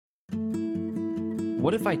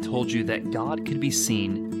What if I told you that God could be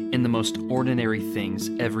seen in the most ordinary things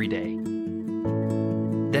every day?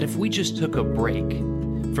 That if we just took a break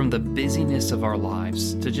from the busyness of our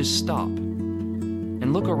lives to just stop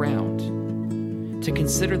and look around, to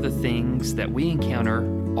consider the things that we encounter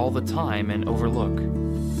all the time and overlook,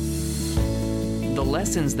 the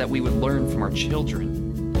lessons that we would learn from our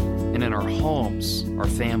children and in our homes, our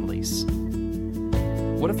families.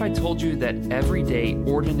 What if I told you that everyday,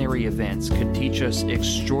 ordinary events could teach us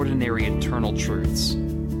extraordinary eternal truths?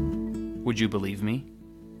 Would you believe me?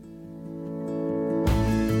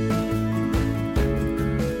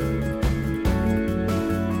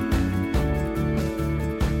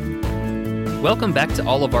 Welcome back to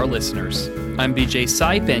all of our listeners. I'm BJ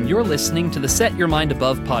Sipe, and you're listening to the Set Your Mind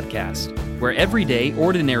Above podcast, where everyday,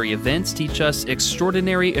 ordinary events teach us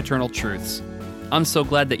extraordinary eternal truths. I'm so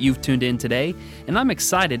glad that you've tuned in today, and I'm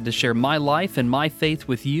excited to share my life and my faith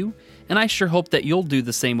with you, and I sure hope that you'll do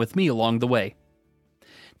the same with me along the way.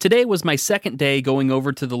 Today was my second day going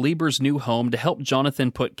over to the Liebers' new home to help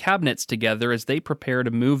Jonathan put cabinets together as they prepare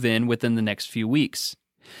to move in within the next few weeks.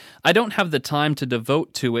 I don't have the time to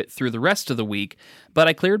devote to it through the rest of the week, but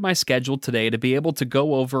I cleared my schedule today to be able to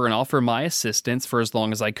go over and offer my assistance for as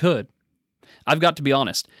long as I could. I've got to be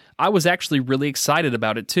honest, I was actually really excited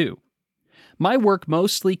about it too. My work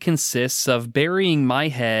mostly consists of burying my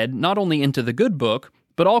head not only into the good book,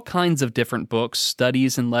 but all kinds of different books,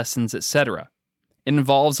 studies, and lessons, etc. It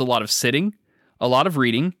involves a lot of sitting, a lot of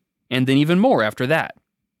reading, and then even more after that.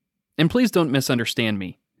 And please don't misunderstand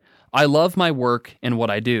me. I love my work and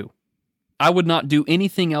what I do. I would not do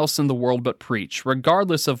anything else in the world but preach,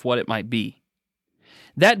 regardless of what it might be.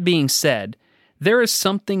 That being said, there is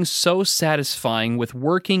something so satisfying with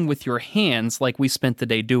working with your hands like we spent the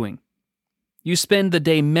day doing. You spend the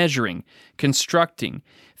day measuring, constructing,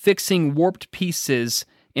 fixing warped pieces,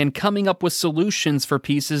 and coming up with solutions for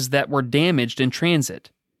pieces that were damaged in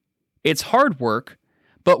transit. It's hard work,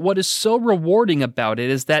 but what is so rewarding about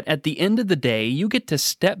it is that at the end of the day, you get to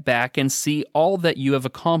step back and see all that you have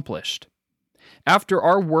accomplished. After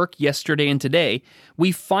our work yesterday and today,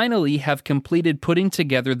 we finally have completed putting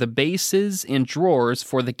together the bases and drawers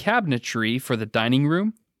for the cabinetry for the dining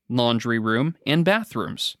room, laundry room, and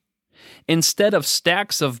bathrooms. Instead of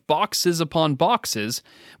stacks of boxes upon boxes,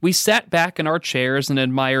 we sat back in our chairs and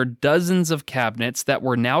admired dozens of cabinets that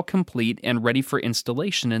were now complete and ready for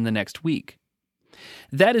installation in the next week.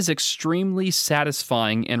 That is extremely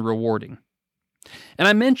satisfying and rewarding. And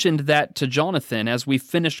I mentioned that to Jonathan as we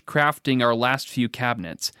finished crafting our last few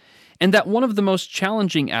cabinets, and that one of the most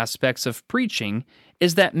challenging aspects of preaching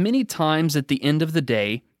is that many times at the end of the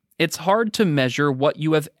day, it's hard to measure what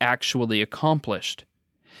you have actually accomplished.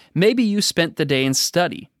 Maybe you spent the day in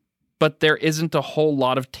study, but there isn't a whole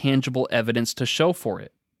lot of tangible evidence to show for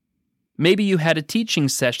it. Maybe you had a teaching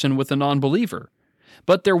session with a non-believer,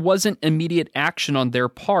 but there wasn't immediate action on their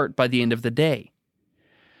part by the end of the day.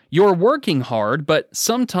 You're working hard, but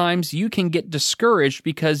sometimes you can get discouraged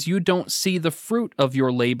because you don't see the fruit of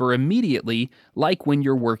your labor immediately, like when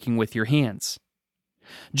you're working with your hands.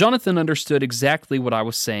 Jonathan understood exactly what I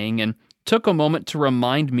was saying and took a moment to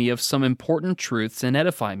remind me of some important truths and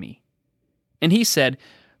edify me. And he said,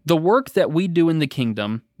 the work that we do in the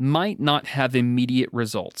kingdom might not have immediate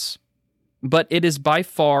results, but it is by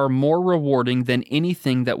far more rewarding than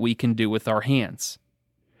anything that we can do with our hands.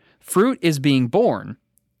 Fruit is being born,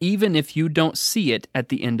 even if you don't see it at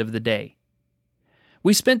the end of the day.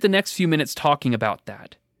 We spent the next few minutes talking about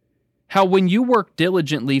that. How when you work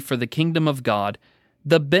diligently for the kingdom of God,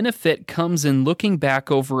 the benefit comes in looking back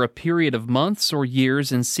over a period of months or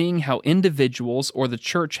years and seeing how individuals or the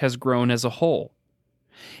church has grown as a whole.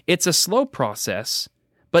 It's a slow process,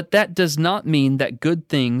 but that does not mean that good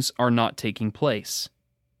things are not taking place.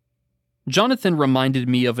 Jonathan reminded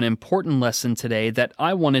me of an important lesson today that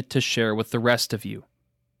I wanted to share with the rest of you.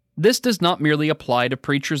 This does not merely apply to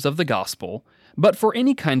preachers of the gospel, but for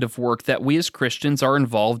any kind of work that we as Christians are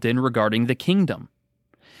involved in regarding the kingdom.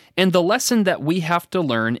 And the lesson that we have to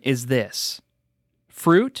learn is this: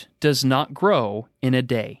 fruit does not grow in a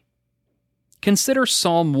day. Consider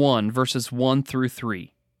Psalm 1, verses 1 through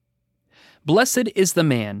 3. Blessed is the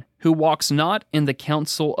man who walks not in the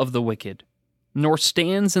counsel of the wicked, nor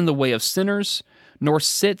stands in the way of sinners, nor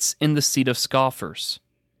sits in the seat of scoffers.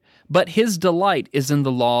 But his delight is in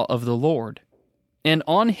the law of the Lord, and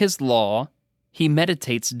on his law he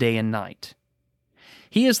meditates day and night.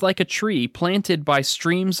 He is like a tree planted by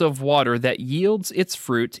streams of water that yields its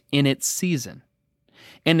fruit in its season,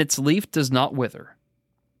 and its leaf does not wither.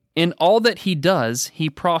 In all that he does, he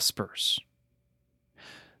prospers.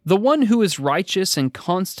 The one who is righteous and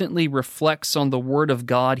constantly reflects on the Word of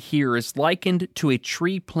God here is likened to a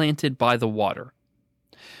tree planted by the water.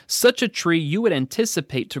 Such a tree you would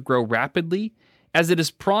anticipate to grow rapidly, as it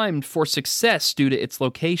is primed for success due to its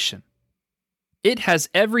location. It has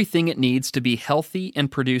everything it needs to be healthy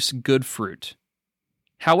and produce good fruit.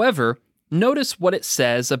 However, notice what it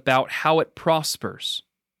says about how it prospers,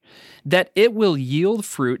 that it will yield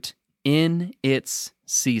fruit in its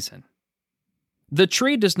season. The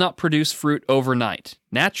tree does not produce fruit overnight,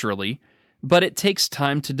 naturally, but it takes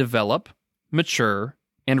time to develop, mature,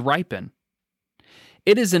 and ripen.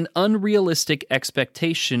 It is an unrealistic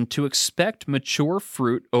expectation to expect mature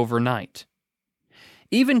fruit overnight.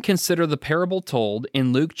 Even consider the parable told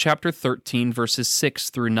in Luke chapter 13, verses 6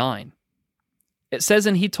 through 9. It says,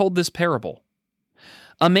 "And he told this parable.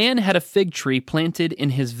 A man had a fig tree planted in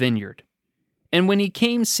his vineyard, and when he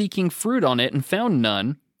came seeking fruit on it and found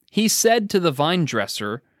none, he said to the vine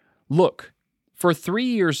dresser, 'Look, for 3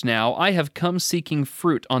 years now I have come seeking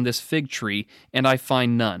fruit on this fig tree, and I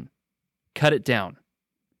find none. Cut it down.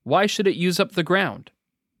 Why should it use up the ground?'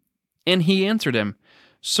 And he answered him,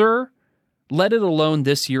 'Sir, let it alone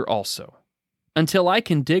this year also, until I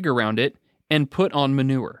can dig around it and put on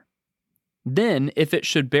manure. Then, if it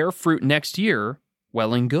should bear fruit next year,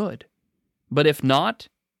 well and good. But if not,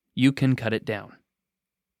 you can cut it down.'"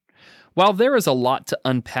 While there is a lot to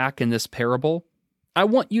unpack in this parable, I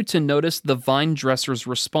want you to notice the vine dresser's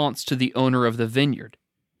response to the owner of the vineyard.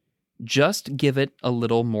 Just give it a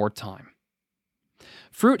little more time.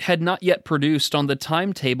 Fruit had not yet produced on the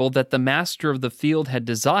timetable that the master of the field had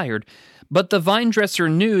desired, but the vine dresser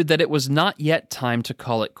knew that it was not yet time to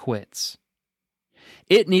call it quits.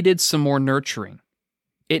 It needed some more nurturing.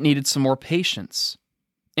 It needed some more patience.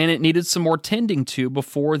 And it needed some more tending to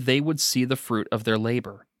before they would see the fruit of their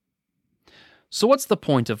labor. So what's the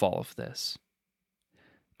point of all of this?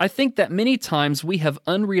 I think that many times we have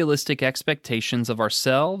unrealistic expectations of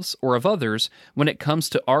ourselves or of others when it comes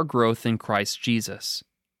to our growth in Christ Jesus.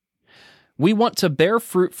 We want to bear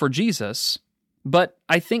fruit for Jesus, but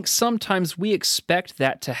I think sometimes we expect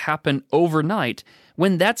that to happen overnight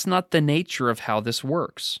when that's not the nature of how this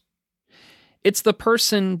works. It's the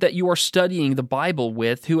person that you are studying the Bible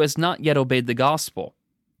with who has not yet obeyed the gospel,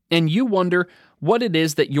 and you wonder what it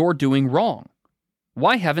is that you're doing wrong.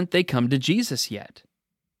 Why haven't they come to Jesus yet?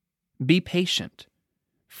 Be patient.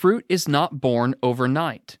 Fruit is not born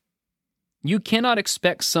overnight. You cannot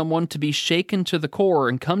expect someone to be shaken to the core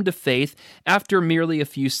and come to faith after merely a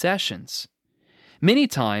few sessions. Many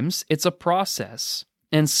times, it's a process,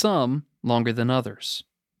 and some longer than others.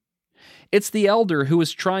 It's the elder who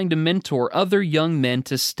is trying to mentor other young men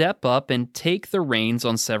to step up and take the reins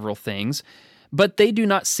on several things, but they do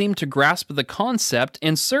not seem to grasp the concept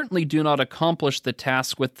and certainly do not accomplish the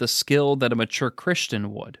task with the skill that a mature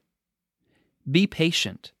Christian would. Be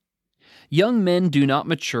patient. Young men do not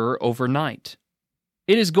mature overnight.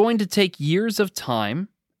 It is going to take years of time,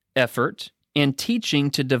 effort, and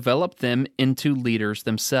teaching to develop them into leaders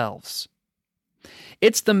themselves.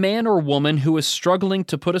 It's the man or woman who is struggling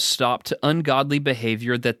to put a stop to ungodly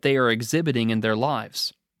behavior that they are exhibiting in their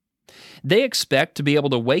lives. They expect to be able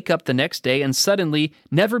to wake up the next day and suddenly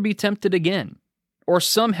never be tempted again, or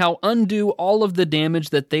somehow undo all of the damage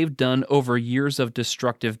that they've done over years of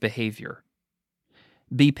destructive behavior.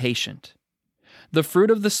 Be patient. The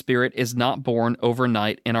fruit of the Spirit is not born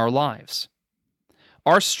overnight in our lives.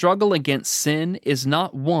 Our struggle against sin is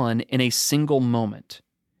not won in a single moment,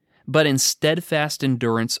 but in steadfast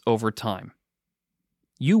endurance over time.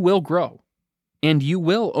 You will grow, and you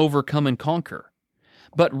will overcome and conquer,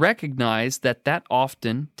 but recognize that that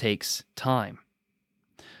often takes time.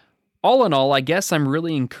 All in all, I guess I'm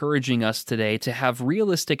really encouraging us today to have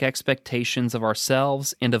realistic expectations of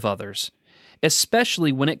ourselves and of others,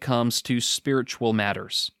 especially when it comes to spiritual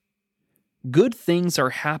matters. Good things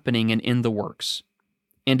are happening and in the works,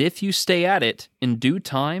 and if you stay at it in due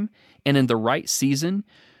time and in the right season,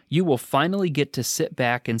 you will finally get to sit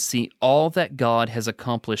back and see all that God has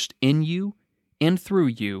accomplished in you and through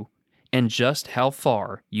you, and just how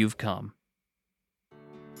far you've come.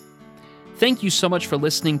 Thank you so much for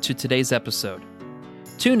listening to today's episode.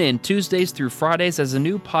 Tune in Tuesdays through Fridays as a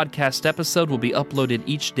new podcast episode will be uploaded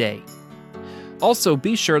each day. Also,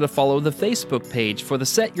 be sure to follow the Facebook page for the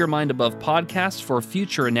Set Your Mind Above podcast for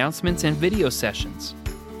future announcements and video sessions.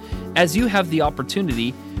 As you have the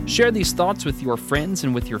opportunity, share these thoughts with your friends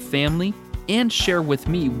and with your family, and share with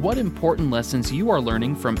me what important lessons you are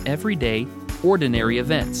learning from everyday, ordinary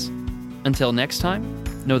events. Until next time,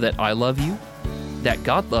 know that I love you, that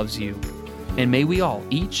God loves you, and may we all,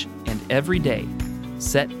 each and every day,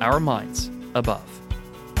 set our minds above.